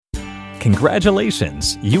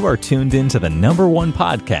Congratulations, you are tuned into the #1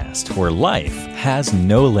 podcast where life has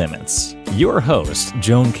no limits. Your host,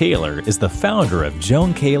 Joan Kaler, is the founder of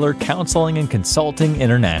Joan Kaler Counseling and Consulting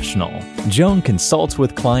International. Joan consults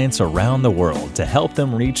with clients around the world to help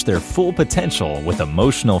them reach their full potential with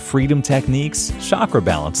emotional freedom techniques, chakra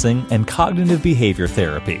balancing, and cognitive behavior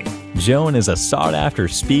therapy. Joan is a sought-after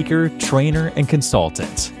speaker, trainer, and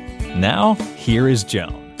consultant. Now, here is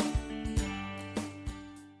Joan.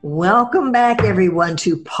 Welcome back, everyone,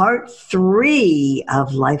 to part 3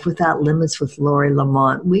 of Life Without Limits with Lori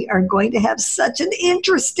Lamont. We are going to have such an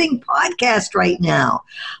interesting podcast right now.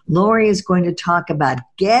 Lori is going to talk about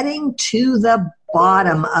getting to the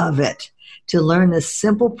bottom of it, to learn the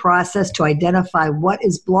simple process to identify what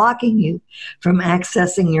is blocking you from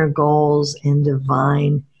accessing your goals and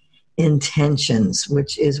divine intentions,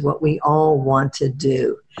 which is what we all want to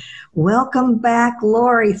do. Welcome back,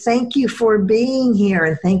 Lori. Thank you for being here,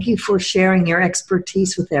 and thank you for sharing your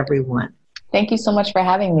expertise with everyone. Thank you so much for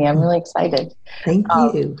having me. I'm really excited. Thank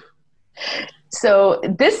you. So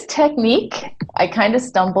this technique I kind of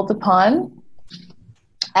stumbled upon,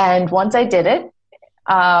 and once I did it,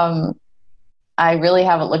 I really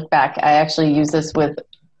haven't looked back. I actually use this with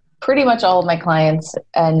pretty much all of my clients,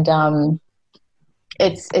 and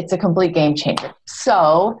it's a complete game changer.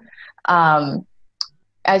 So,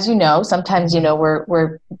 as you know, sometimes,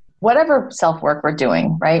 we're whatever self-work we're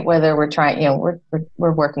doing, right? Whether we're trying,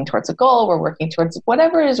 we're working towards a goal, we're working towards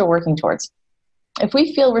whatever it is we're working towards. If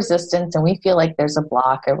we feel resistance and we feel like there's a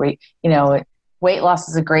block, or weight loss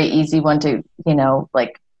is a great, easy one to,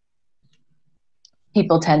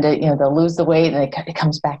 people tend to, they'll lose the weight and it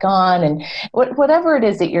comes back on, and whatever it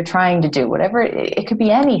is that you're trying to do, whatever, it could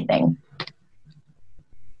be anything.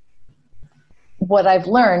 What I've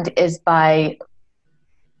learned is by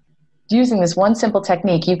using this one simple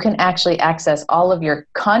technique, you can actually access all of your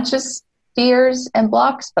conscious fears and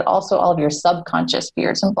blocks, but also all of your subconscious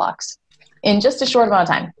fears and blocks in just a short amount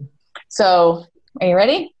of time. So, are you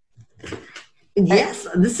ready? Yes,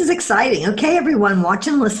 this is exciting. Okay, everyone, watch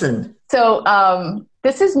and listen. So,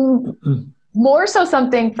 this is more so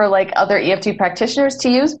something for like other EFT practitioners to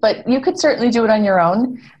use, but you could certainly do it on your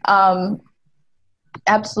own.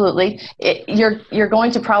 Absolutely. You're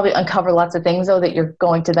going to probably uncover lots of things, though, that you're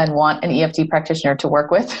going to then want an EFT practitioner to work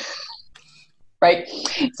with, right?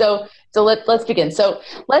 So let's begin. So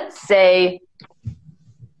let's say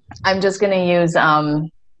I'm just going to use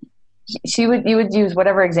you would use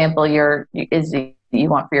whatever example you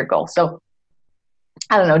want for your goal. So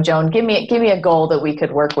I don't know, Joan, give me a goal that we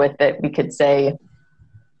could work with, that we could say,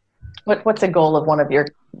 what's a goal of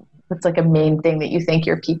what's like a main thing that you think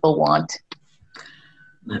your people want?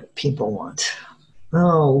 That people want.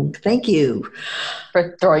 Oh, thank you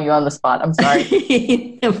for throwing you on the spot. I'm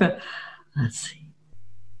sorry. Let's see.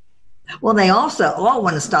 Well, they also all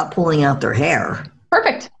want to stop pulling out their hair.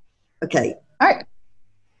 Perfect. Okay. All right.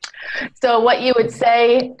 So what you would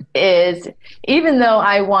say is, even though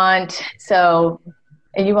I want, and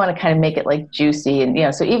you want to kind of make it like juicy,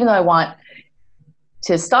 and so even though I want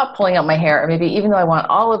to stop pulling out my hair, or maybe even though I want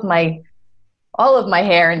all of my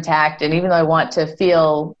hair intact, and even though I want to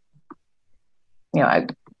feel, maybe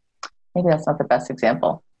that's not the best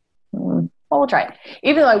example. Well, we'll try it.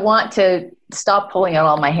 Even though I want to stop pulling out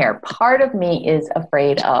all my hair, part of me is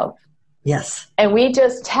afraid of. Yes. And we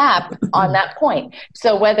just tap on that point.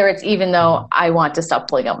 So whether it's even though I want to stop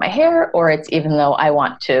pulling out my hair, or it's even though I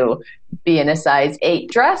want to be in a size 8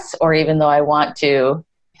 dress, or even though I want to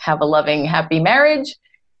have a loving, happy marriage,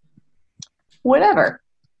 whatever.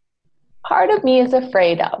 Part of me is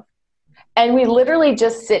afraid of. And we literally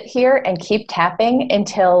just sit here and keep tapping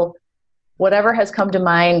until whatever has come to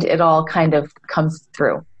mind, it all kind of comes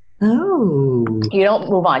through. Oh. You don't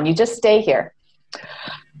move on. You just stay here.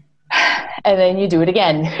 And then you do it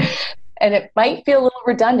again. And it might feel a little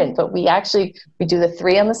redundant, but we do the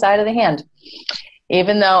 3 on the side of the hand.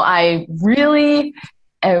 Even though I really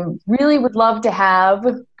would love to have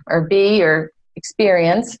or be or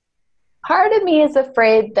experience, part of me is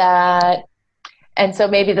afraid that, and so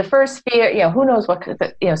maybe the first fear, who knows what,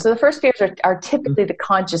 so the first fears are typically the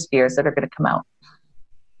conscious fears that are going to come out.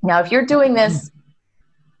 Now, if you're doing this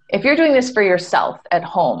for yourself at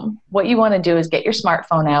home, what you want to do is get your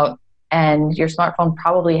smartphone out, and your smartphone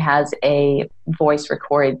probably has a voice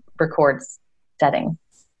record setting.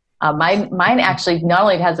 Mine actually not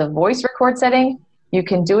only has a voice record setting, you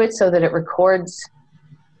can do it so that it records,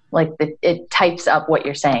 it types up what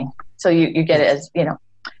you're saying. So you get it as,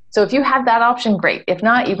 So if you have that option, great. If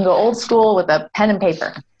not, you can go old school with a pen and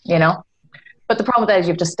paper, But the problem with that is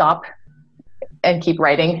you have to stop and keep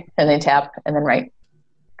writing and then tap and then write.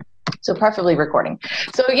 So preferably recording.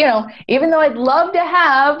 So, even though I'd love to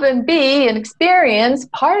have and be an experience,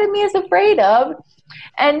 part of me is afraid of.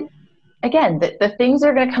 And again, the things that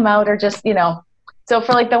are going to come out are just, so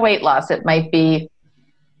for like the weight loss, it might be,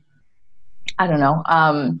 I don't know,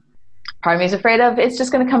 part of me is afraid of it's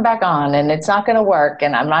just going to come back on and it's not going to work.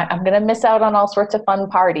 And I'm going to miss out on all sorts of fun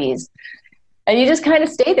parties. And you just kind of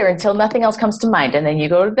stay there until nothing else comes to mind. And then you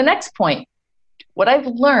go to the next point. What I've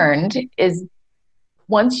learned is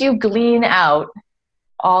once you glean out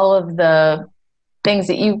all of the things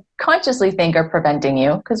that you consciously think are preventing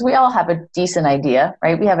you, because we all have a decent idea,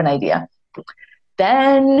 right? We have an idea.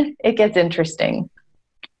 Then it gets interesting.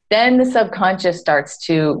 Then the subconscious starts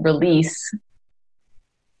to release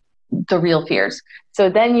the real fears. So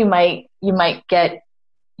then you might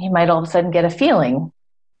all of a sudden get a feeling.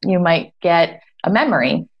 You might get a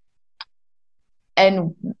memory.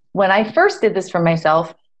 And when I first did this for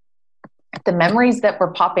myself, the memories that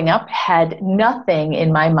were popping up had nothing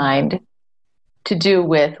in my mind to do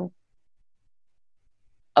with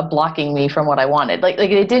blocking me from what I wanted. Like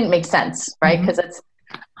it didn't make sense, right? Because it's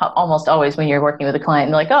almost always when you're working with a client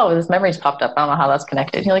and they're like, oh, this memory's popped up. I don't know how that's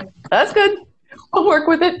connected. And you're like, that's good. I'll work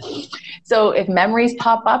with it. So if memories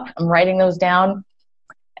pop up, I'm writing those down.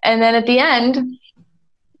 And then at the end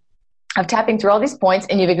of tapping through all these points,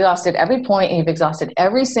 and you've exhausted every point, and you've exhausted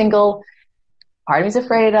every single part of me's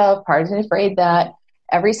afraid of, part of me's afraid that,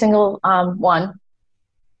 every single one.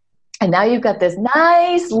 And now you've got this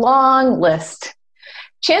nice long list.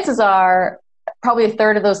 Chances are probably a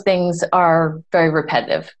third of those things are very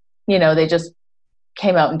repetitive. They just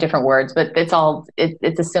came out in different words, but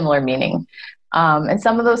it's a similar meaning. And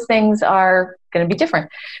some of those things are going to be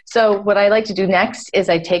different. So what I like to do next is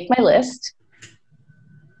I take my list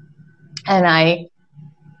and I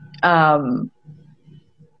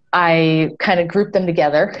kind of group them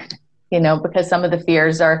together, because some of the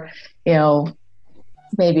fears are,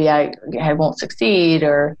 maybe I won't succeed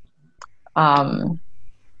or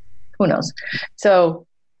who knows. So,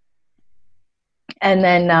 and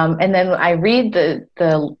then I read the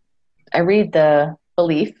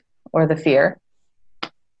belief or the fear.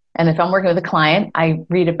 And if I'm working with a client, I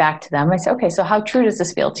read it back to them. I say, okay, so how true does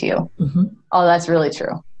this feel to you? Mm-hmm. Oh, that's really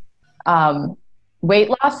true. Weight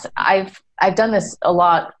loss. I've done this a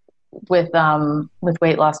lot with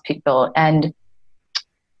weight loss people. And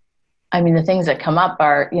I mean, the things that come up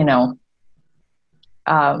are, they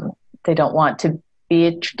don't want to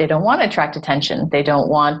attract attention. They don't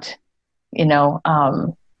want,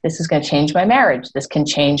 this is going to change my marriage. This can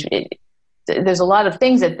change it. There's a lot of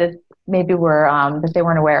things that maybe were, that they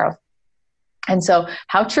weren't aware of. And so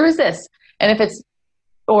how true is this? And if it's,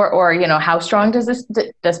 or how strong does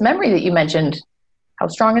this memory that you mentioned, how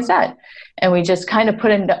strong is that? And we just kind of put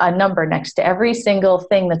in a number next to every single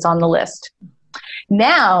thing that's on the list.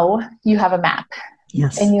 Now you have a map.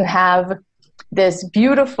 Yes. And you have this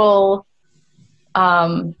beautiful, it's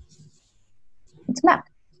a map.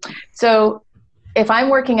 So if I'm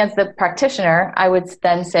working as the practitioner, I would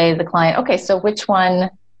then say to the client, okay, so which one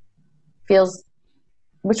is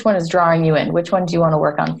drawing you in? Which one do you want to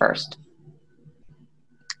work on first?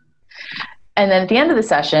 And then at the end of the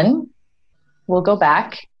session, we'll go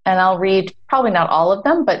back and I'll read probably not all of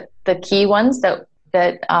them, but the key ones that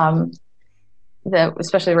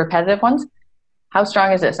especially repetitive ones. How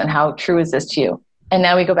strong is this and how true is this to you? And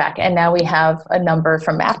now we go back and now we have a number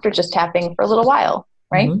from after just tapping for a little while,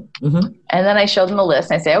 right? Mm-hmm. Mm-hmm. And then I show them a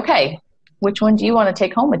list and I say, okay, which one do you want to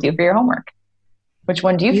take home with you for your homework? Which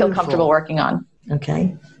one do you feel comfortable working on?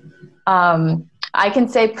 Okay. I can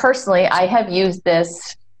say personally, I have used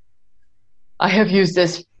this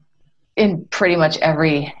in pretty much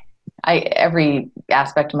every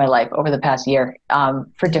aspect of my life over the past year,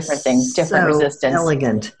 for different things, different resistance.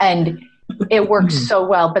 Elegant. And it works so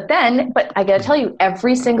well. But I got to tell you,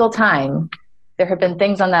 every single time there have been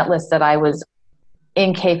things on that list that I was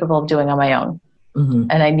incapable of doing on my own. Mm-hmm.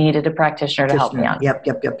 And I needed a practitioner to help me on. Yep.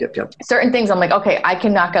 Certain things I'm like, okay, I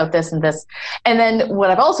can knock out this and this. And then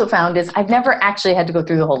what I've also found is I've never actually had to go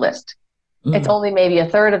through the whole list. Mm-hmm. It's only maybe a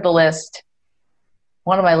third of the list.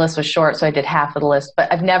 One of my lists was short, so I did half of the list,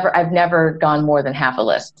 but I've never gone more than half a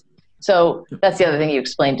list. So that's the other thing you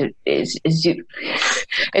explained is this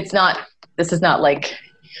is not like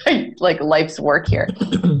life's work here.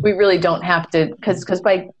 We really don't have to, because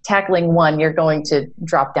by tackling one, you're going to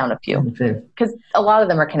drop down a few because a lot of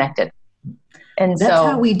them are connected. And that's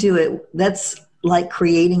how we do it. That's like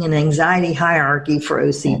creating an anxiety hierarchy for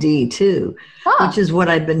OCD too, which is what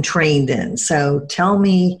I've been trained in. So tell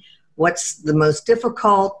me what's the most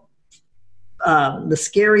difficult, the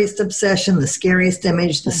scariest obsession, the scariest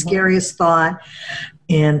image, the scariest thought.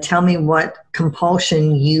 And tell me what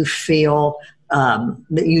compulsion you feel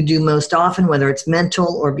that you do most often, whether it's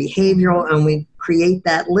mental or behavioral, and we create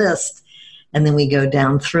that list, and then we go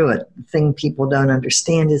down through it. The thing people don't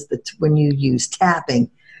understand is that when you use tapping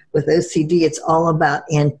with OCD, it's all about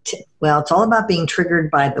it's all about being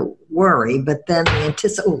triggered by the worry, but then the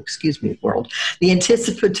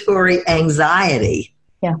anticipatory anxiety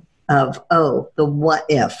of the what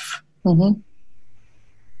if. Mm-hmm.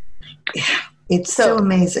 It's so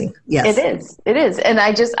amazing. Yes, it is. And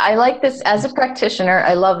I like this as a practitioner.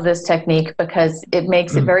 I love this technique because it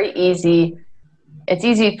makes it very easy. It's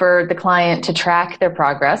easy for the client to track their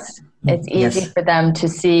progress. It's easy for them to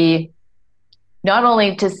see, not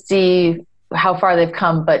only to see how far they've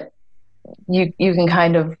come, but you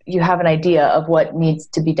can you have an idea of what needs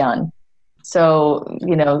to be done. So,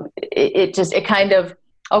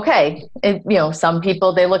 some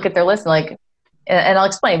people, they look at their list and like, and I'll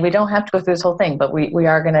explain, we don't have to go through this whole thing, but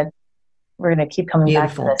we're going to keep coming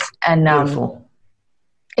back to this. And,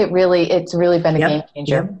 it's really been a game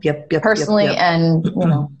changer. Personally and,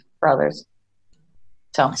 for others.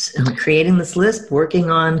 So creating this list, working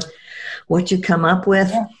on what you come up with.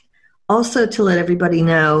 Yeah. Also, to let everybody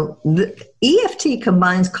know, the EFT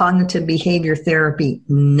combines cognitive behavior therapy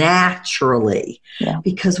naturally,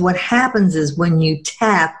 because what happens is when you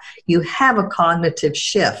tap, you have a cognitive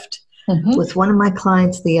shift. Mm-hmm. With one of my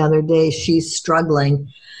clients the other day, she's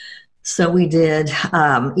struggling. So we did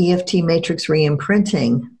EFT matrix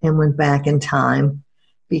re-imprinting and went back in time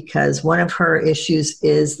because one of her issues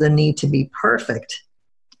is the need to be perfect.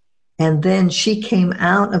 And then she came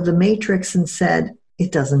out of the matrix and said,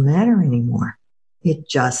 it doesn't matter anymore. It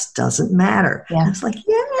just doesn't matter. Yeah. I was like,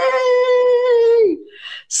 yay!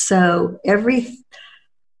 So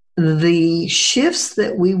the shifts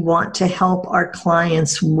that we want to help our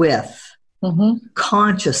clients with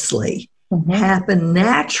consciously happen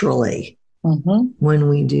naturally when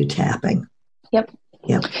we do tapping. Yep.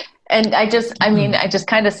 And I just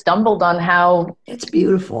kind of stumbled on how it's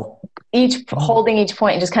beautiful. Holding each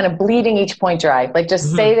point and just kind of bleeding each point dry. Like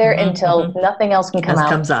just stay there until nothing else can come out.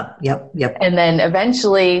 Comes up. Yep. And then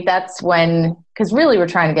eventually that's when, because really we're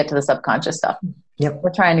trying to get to the subconscious stuff. Yep.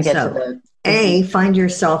 We're trying to get to find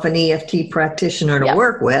yourself an EFT practitioner to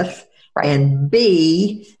work with. Right. And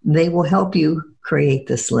B, they will help you create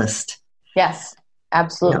this list. Yes,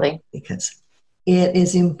 absolutely. Because it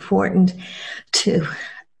is important to...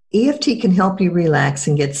 EFT can help you relax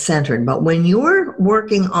and get centered, but when you're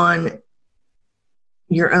working on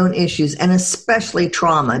your own issues, and especially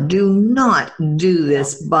trauma, do not do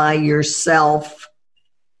this by yourself.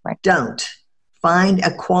 Right. Don't. Find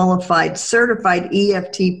a qualified, certified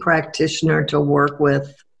EFT practitioner to work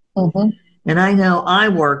with. Mm-hmm. And I know I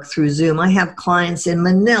work through Zoom. I have clients in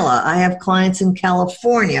Manila. I have clients in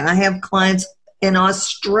California. I have clients in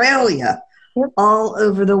Australia, all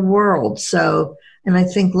over the world. So... And I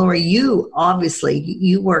think, Lori, I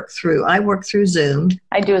work through Zoom.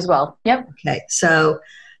 I do as well. Yep. Okay. So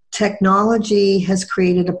technology has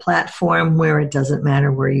created a platform where it doesn't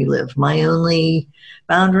matter where you live. My only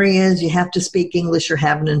boundary is you have to speak English or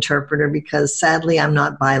have an interpreter because sadly I'm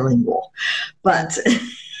not bilingual. But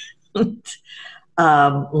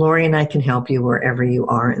Lori and I can help you wherever you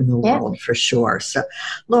are in the world for sure. So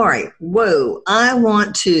Lori, I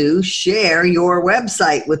want to share your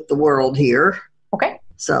website with the world here. Okay.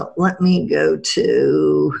 So let me go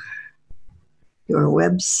to your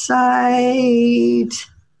website.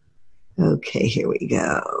 Okay, here we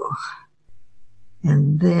go.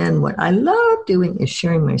 And then what I love doing is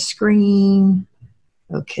sharing my screen.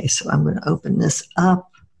 Okay, so I'm going to open this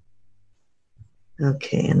up.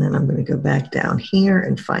 Okay, and then I'm going to go back down here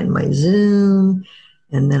and find my Zoom.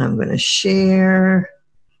 And then I'm going to share.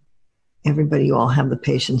 Everybody, you all have the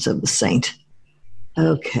patience of the saint.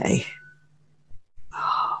 Okay.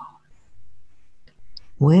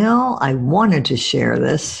 Well, I wanted to share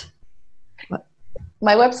this.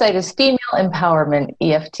 My website is Female Empowerment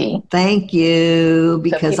EFT. Thank you,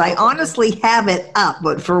 because I honestly have it up,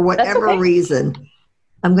 but for whatever reason,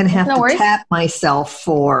 I'm going to have to tap myself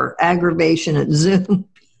for aggravation at Zoom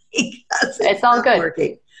because it's all good.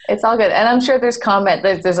 Working. It's all good. And I'm sure there's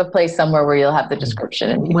there's a place somewhere where you'll have the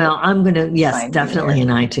description. Well, I'm going to, definitely in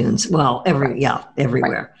iTunes. Well, everywhere.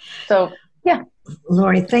 Right. So, yeah.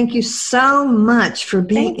 Lori, thank you so much for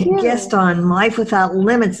being a guest on Life Without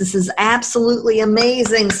Limits. This is absolutely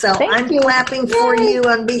amazing. So I'm clapping for you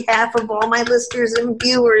on behalf of all my listeners and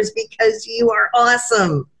viewers because you are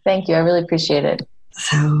awesome. Thank you. I really appreciate it.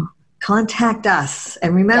 So contact us.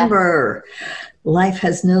 And remember, life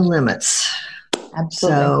has no limits.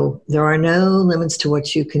 Absolutely. So there are no limits to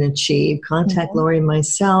what you can achieve. Contact Lori and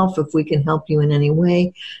myself if we can help you in any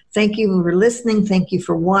way. Thank you for listening. Thank you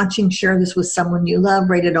for watching. Share this with someone you love.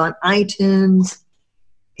 Rate it on iTunes.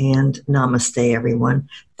 And namaste, everyone.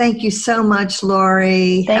 Thank you so much,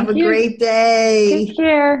 Lori. Have a great day. Take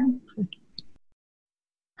care.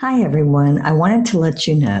 Hi, everyone. I wanted to let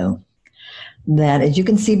you know that, as you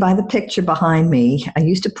can see by the picture behind me, I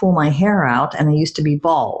used to pull my hair out and I used to be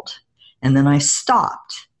bald. And then I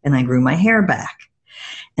stopped and I grew my hair back.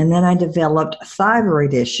 And then I developed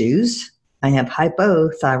thyroid issues. I have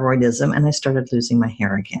hypothyroidism and I started losing my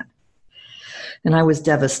hair again. And I was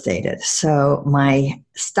devastated. So my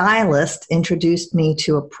stylist introduced me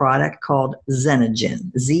to a product called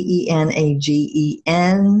Xenogen, Zenagen,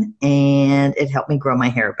 and it helped me grow my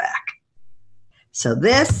hair back. So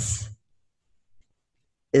this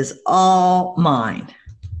is all mine,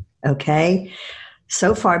 okay?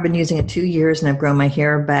 So far, I've been using it 2 years, and I've grown my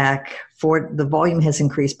hair back. The volume has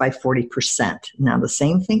increased by 40%. Now, the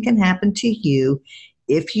same thing can happen to you.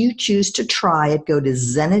 If you choose to try it, go to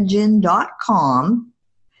Zenagen.com,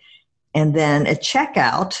 and then at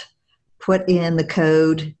checkout, put in the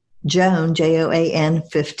code JOAN, JOAN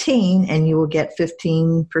 15, and you will get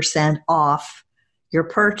 15% off your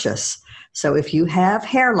purchase. So if you have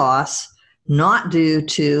hair loss, not due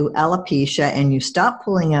to alopecia, and you stop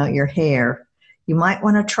pulling out your hair, you might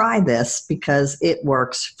want to try this because it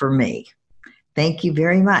works for me. Thank you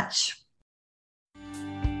very much.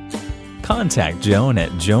 Contact Joan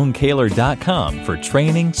at joankaler.com for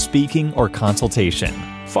training, speaking, or consultation.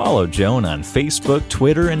 Follow Joan on Facebook,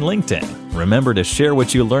 Twitter, and LinkedIn. Remember to share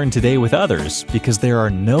what you learned today with others because there are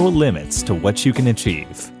no limits to what you can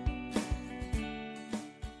achieve.